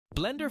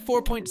Blender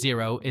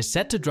 4.0 is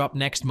set to drop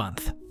next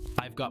month.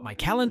 I've got my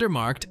calendar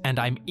marked and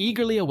I'm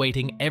eagerly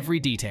awaiting every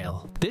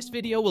detail. This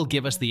video will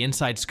give us the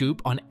inside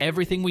scoop on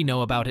everything we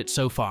know about it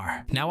so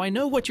far. Now I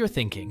know what you're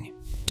thinking.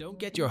 Don't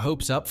get your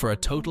hopes up for a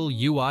total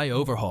UI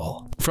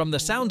overhaul. From the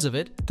sounds of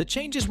it, the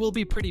changes will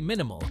be pretty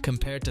minimal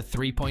compared to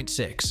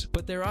 3.6,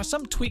 but there are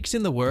some tweaks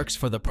in the works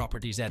for the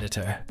properties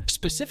editor,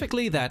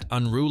 specifically that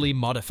unruly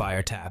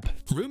modifier tab.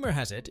 Rumor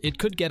has it, it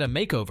could get a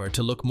makeover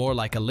to look more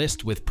like a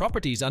list with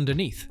properties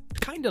underneath,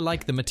 kinda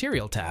like the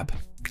material tab.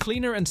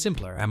 Cleaner and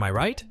simpler, am I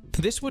right?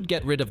 This would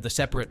get rid of the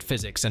separate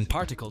physics and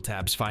particle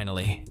tabs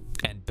finally,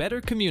 and better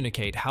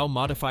communicate how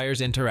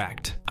modifiers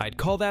interact. I'd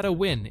call that a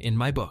win in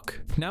my book.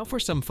 Now for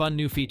some fun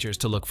new features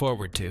to look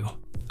forward to.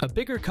 A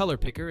bigger color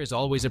picker is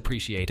always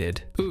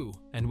appreciated. Ooh,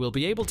 and we'll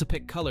be able to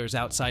pick colors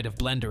outside of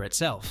Blender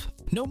itself.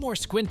 No more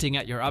squinting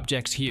at your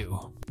object's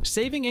hue.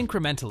 Saving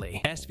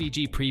incrementally,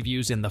 SVG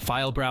previews in the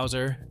file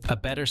browser, a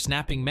better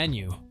snapping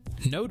menu,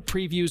 node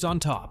previews on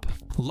top.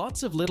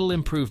 Lots of little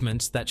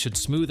improvements that should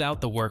smooth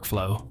out the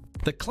workflow.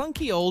 The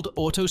clunky old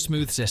auto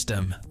smooth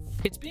system.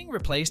 It's being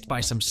replaced by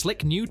some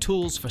slick new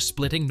tools for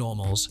splitting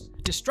normals,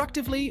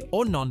 destructively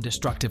or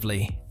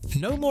non-destructively.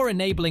 No more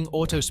enabling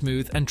auto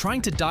smooth and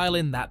trying to dial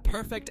in that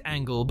perfect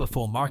angle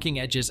before marking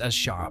edges as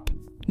sharp.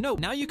 No,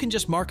 now you can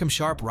just mark them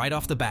sharp right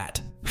off the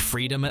bat.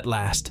 Freedom at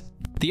last.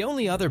 The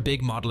only other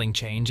big modeling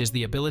change is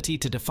the ability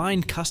to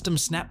define custom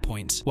snap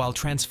points while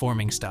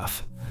transforming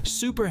stuff.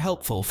 Super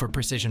helpful for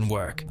precision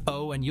work.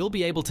 Oh, and you'll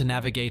be able to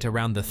navigate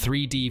around the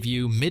 3D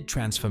view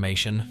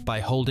mid-transformation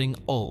by holding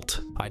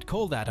Alt. I'd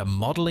call that a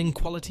modeling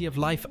quality of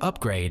life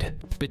upgrade.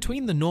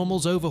 Between the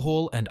normals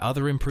overhaul and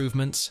other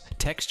improvements,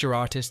 texture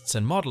artists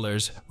and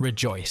modelers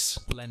rejoice.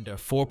 Blender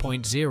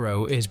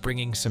 4.0 is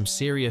bringing some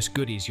serious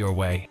goodies your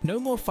way. No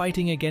more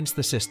fighting against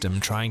the system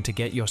trying to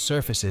get your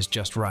surfaces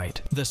just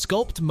right. The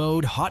Sculpt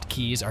mode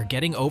hotkeys are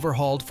getting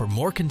overhauled for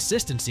more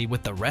consistency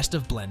with the rest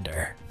of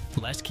Blender.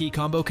 Less key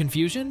combo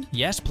confusion?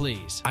 Yes,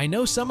 please. I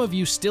know some of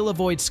you still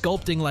avoid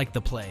sculpting like the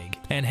plague,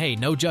 and hey,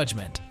 no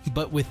judgment.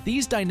 But with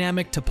these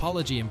dynamic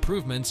topology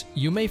improvements,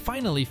 you may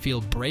finally feel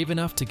brave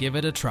enough to give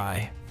it a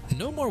try.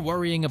 No more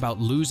worrying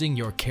about losing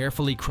your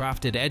carefully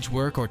crafted edge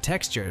work or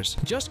textures.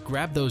 Just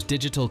grab those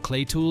digital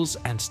clay tools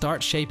and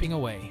start shaping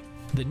away.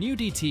 The new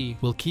DT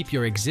will keep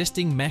your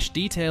existing mesh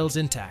details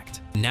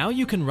intact. Now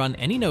you can run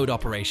any node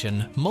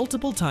operation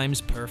multiple times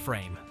per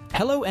frame.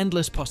 Hello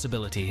endless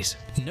possibilities.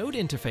 Node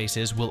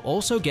interfaces will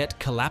also get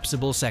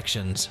collapsible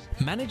sections.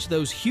 Manage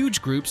those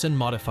huge groups and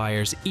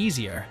modifiers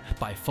easier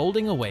by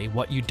folding away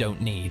what you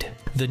don't need.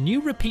 The new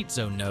repeat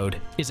zone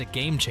node is a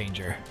game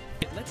changer.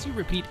 It lets you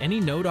repeat any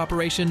node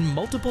operation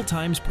multiple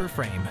times per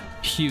frame.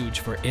 Huge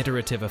for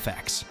iterative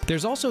effects.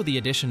 There's also the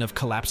addition of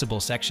collapsible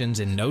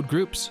sections in node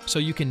groups, so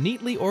you can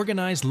neatly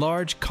organize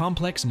large,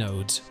 complex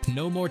nodes.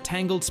 No more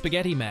tangled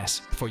spaghetti mess.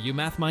 For you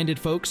math-minded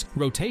folks,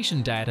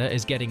 rotation data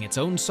is getting its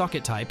own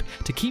socket type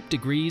to keep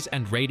degrees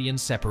and radians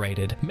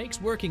separated.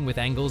 Makes working with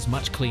angles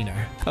much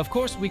cleaner. Of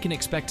course, we can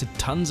expect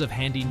tons of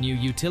handy new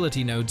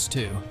utility nodes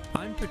too.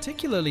 I'm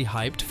particularly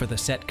hyped for the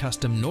Set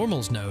Custom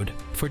Normals node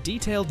for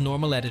detailed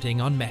normal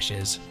editing on meshes.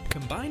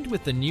 Combined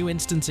with the new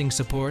instancing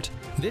support,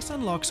 this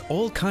unlocks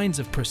all kinds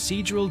of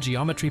procedural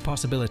geometry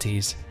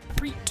possibilities.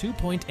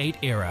 Pre-2.8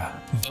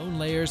 era, bone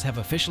layers have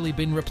officially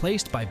been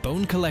replaced by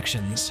bone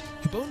collections.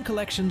 Bone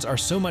collections are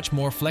so much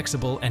more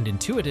flexible and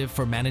intuitive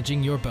for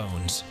managing your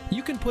bones.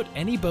 You can put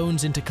any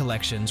bones into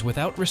collections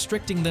without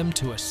restricting them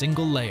to a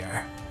single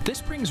layer. This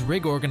brings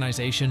rig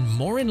organization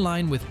more in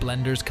line with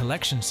Blender's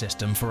collection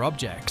system for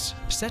objects.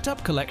 Set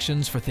up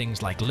collections for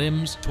things like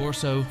limbs,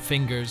 torso,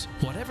 fingers,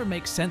 whatever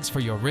makes sense for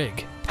your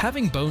rig.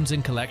 Having bones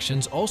in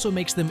collections also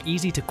makes them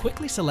easy to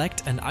quickly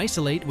select and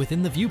isolate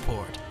within the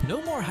viewport.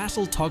 No more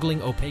hassle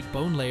toggling opaque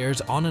bone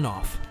layers on and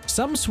off.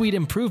 Some sweet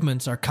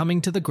improvements are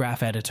coming to the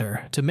graph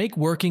editor to make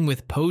working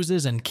with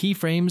poses and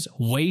keyframes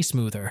way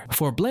smoother.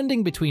 For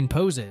blending between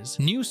poses,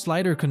 new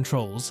slider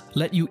controls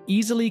let you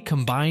easily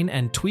combine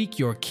and tweak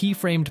your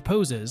keyframed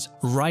poses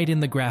right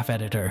in the graph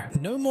editor.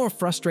 No more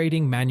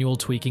frustrating manual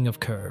tweaking of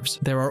curves.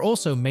 There are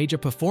also major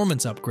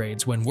performance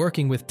upgrades when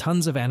working with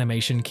tons of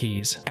animation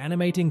keys.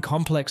 Animating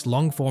complex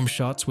long-form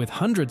shots with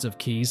hundreds of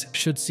keys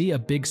should see a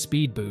big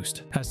speed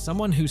boost. As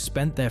someone who's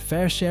spent their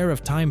fair share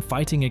of time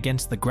fighting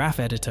against the graph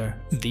editor,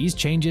 these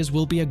changes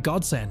will be a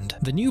godsend.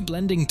 The new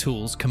blending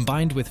tools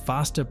combined with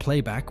faster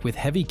playback with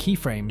heavy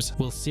keyframes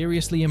will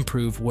seriously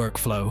improve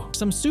workflow.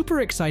 Some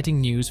super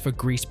exciting news for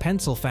Grease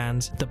Pencil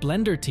fans. The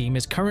Blender team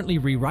is currently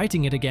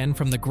rewriting it again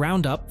from the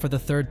ground up for the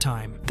third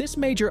time. This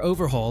major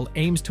overhaul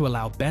aims to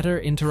allow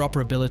better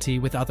interoperability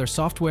with other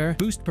software,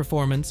 boost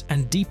performance,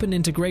 and deepen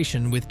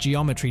integration with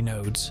geometry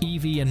nodes,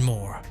 Eevee, and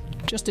more.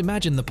 Just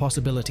imagine the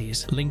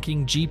possibilities.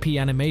 Linking GP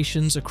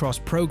animations across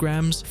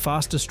programs,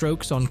 faster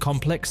strokes on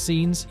complex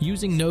scenes,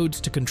 using nodes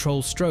to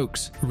control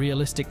strokes,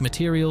 realistic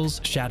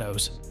materials,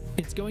 shadows.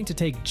 It's going to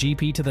take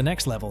GP to the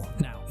next level.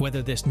 Now,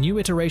 whether this new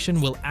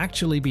iteration will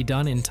actually be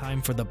done in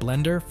time for the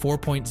Blender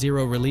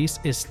 4.0 release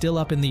is still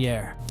up in the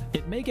air.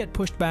 It may get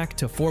pushed back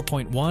to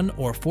 4.1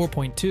 or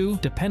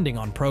 4.2 depending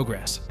on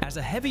progress. As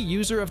a heavy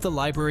user of the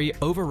library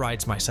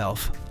overrides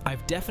myself,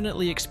 I've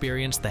definitely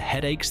experienced the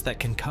headaches that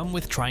can come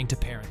with trying to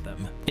parent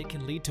them. It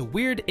can lead to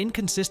weird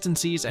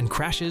inconsistencies and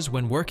crashes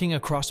when working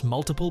across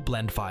multiple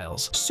blend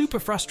files. Super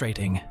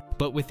frustrating.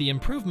 But with the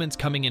improvements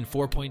coming in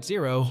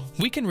 4.0,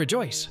 we can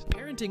rejoice.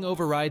 Parenting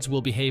overrides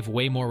will behave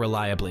way more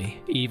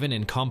reliably, even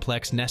in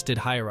complex nested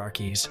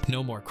hierarchies.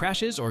 No more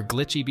crashes or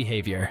glitchy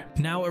behavior.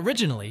 Now,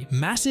 originally,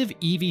 massive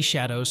EV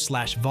shadows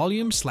 /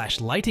 volume /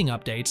 lighting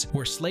updates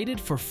were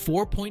slated for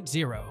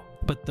 4.0.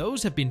 But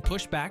those have been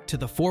pushed back to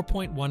the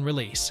 4.1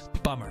 release.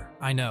 Bummer,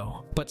 I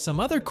know. But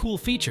some other cool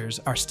features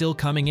are still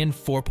coming in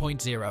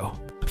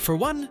 4.0. For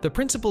one, the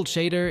principled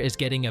shader is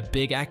getting a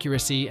big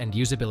accuracy and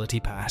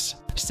usability pass.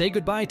 Say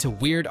goodbye to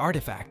weird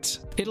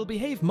artifacts. It'll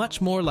behave much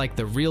more like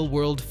the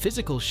real-world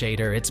physical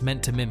shader it's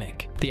meant to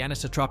mimic. The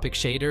anisotropic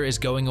shader is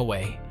going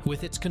away,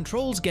 with its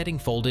controls getting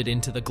folded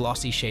into the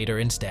glossy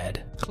shader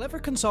instead. Clever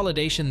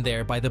consolidation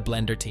there by the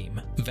Blender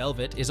team.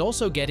 Velvet is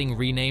also getting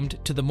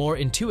renamed to the more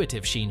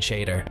intuitive sheen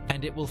shader,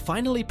 and it will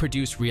finally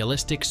produce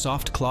realistic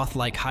soft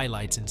cloth-like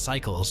highlights in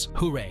cycles.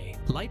 Hooray!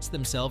 Lights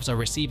themselves are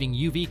receiving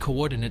UV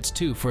coordinates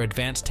too for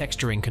advanced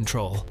texturing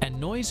control, and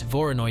noise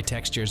Voronoi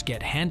textures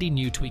get handy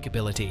new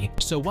tweakability.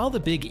 So while the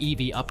big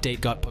EV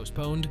update got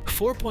postponed,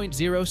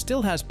 4.0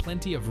 still has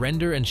plenty of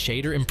render and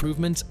shader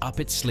improvements up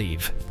its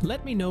sleeve.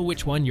 Let me know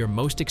which one you're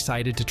most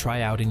excited to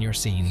try out in your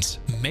scenes.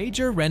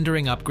 Major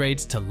rendering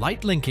upgrades to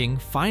light linking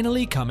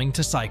finally coming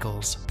to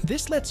cycles.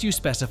 This lets you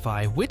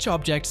specify which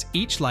objects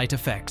each light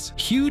affects,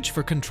 huge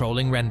for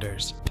controlling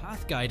renders.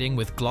 Path guiding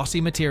with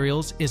glossy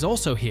materials is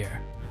also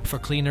here, for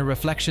cleaner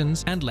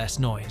reflections and less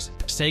noise.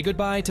 Say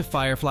goodbye to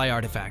Firefly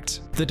artifacts.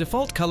 The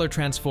default color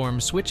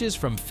transform switches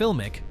from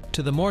filmic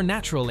to the more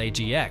natural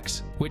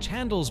AGX, which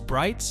handles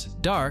brights,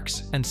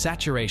 darks, and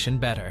saturation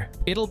better.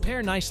 It'll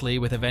pair nicely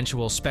with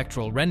eventual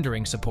spectral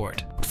rendering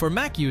support. For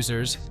Mac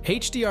users,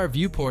 HDR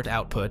viewport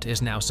output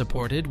is now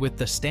supported with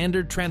the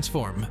standard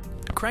transform.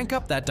 Crank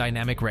up that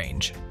dynamic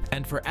range.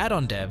 And for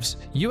add-on devs,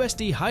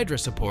 USD Hydra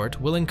support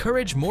will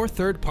encourage more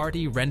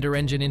third-party render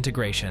engine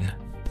integration.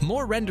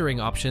 More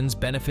rendering options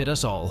benefit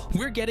us all.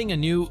 We're getting a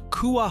new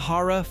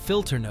Kahara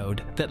Filter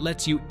node that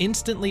lets you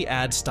instantly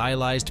add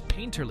stylized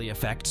painterly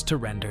effects to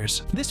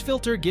renders. This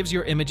filter gives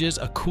your images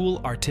a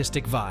cool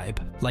artistic vibe,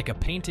 like a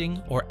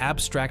painting or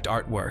abstract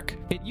artwork.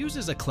 It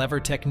uses a clever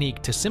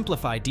technique to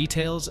simplify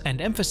details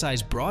and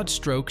emphasize broad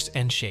strokes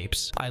and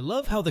shapes. I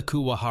love how the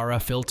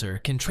Kahara filter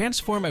can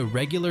transform a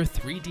regular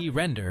 3D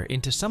render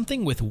into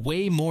something with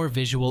way more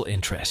visual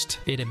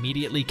interest. It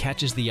immediately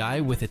catches the eye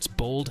with its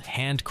bold,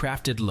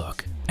 handcrafted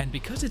look. And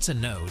because it's a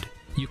node,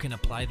 you can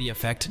apply the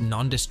effect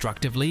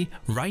non-destructively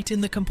right in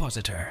the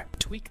compositor.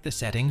 Tweak the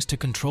settings to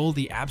control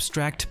the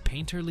abstract,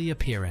 painterly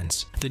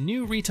appearance. The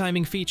new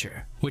retiming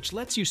feature, which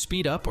lets you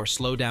speed up or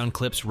slow down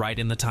clips right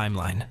in the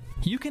timeline.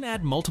 You can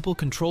add multiple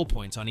control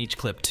points on each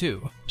clip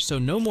too, so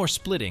no more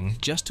splitting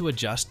just to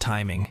adjust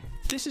timing.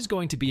 This is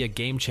going to be a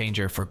game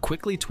changer for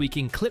quickly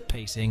tweaking clip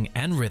pacing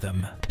and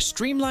rhythm.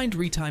 Streamlined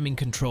retiming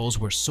controls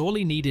were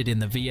sorely needed in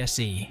the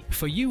VSE.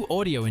 For you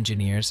audio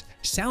engineers,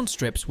 sound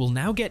strips will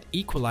now get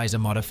equalizer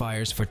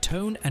modifiers for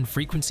tone and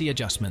frequency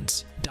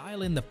adjustments.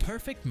 Dial in the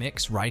perfect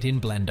mix right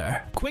in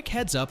Blender. Quick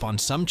heads up on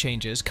some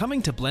changes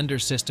coming to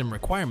Blender's system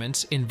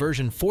requirements in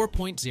version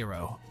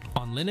 4.0.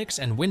 On Linux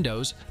and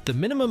Windows, the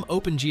minimum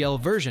OpenGL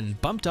version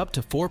bumped up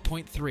to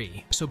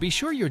 4.3, so be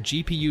sure your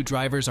GPU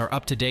drivers are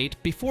up to date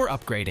before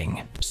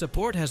upgrading.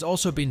 Support has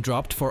also been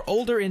dropped for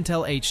older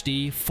Intel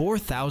HD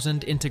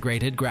 4000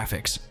 integrated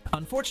graphics.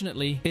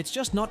 Unfortunately, it's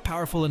just not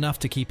powerful enough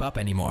to keep up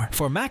anymore.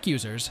 For Mac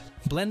users,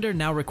 Blender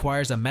now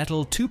requires a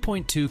Metal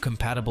 2.2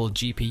 compatible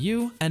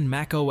GPU and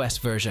Mac OS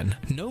version.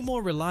 No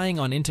more relying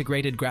on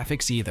integrated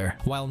graphics either.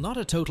 While not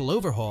a total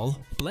overhaul,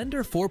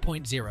 Blender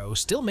 4.0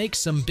 still makes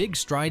some big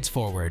strides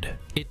forward.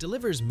 It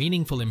delivers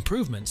meaningful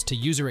improvements to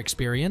user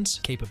experience,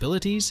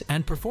 capabilities,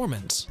 and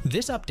performance.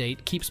 This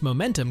update keeps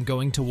momentum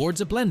going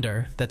towards a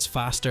Blender that's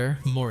faster,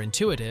 more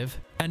intuitive,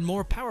 and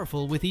more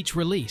powerful with each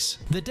release.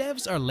 The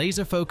devs are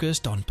laser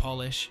focused on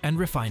polish and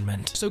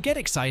refinement, so get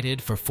excited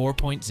for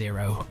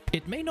 4.0.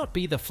 It may not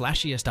be the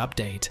flashiest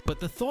update, but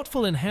the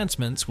thoughtful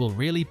enhancements will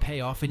really pay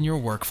off in your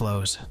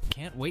workflows.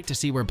 Can't wait to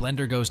see where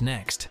Blender goes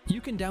next.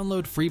 You can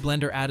download free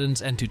Blender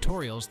add-ins and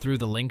tutorials through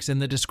the links in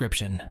the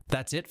description.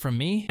 That's it from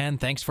me, and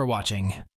thanks for watching.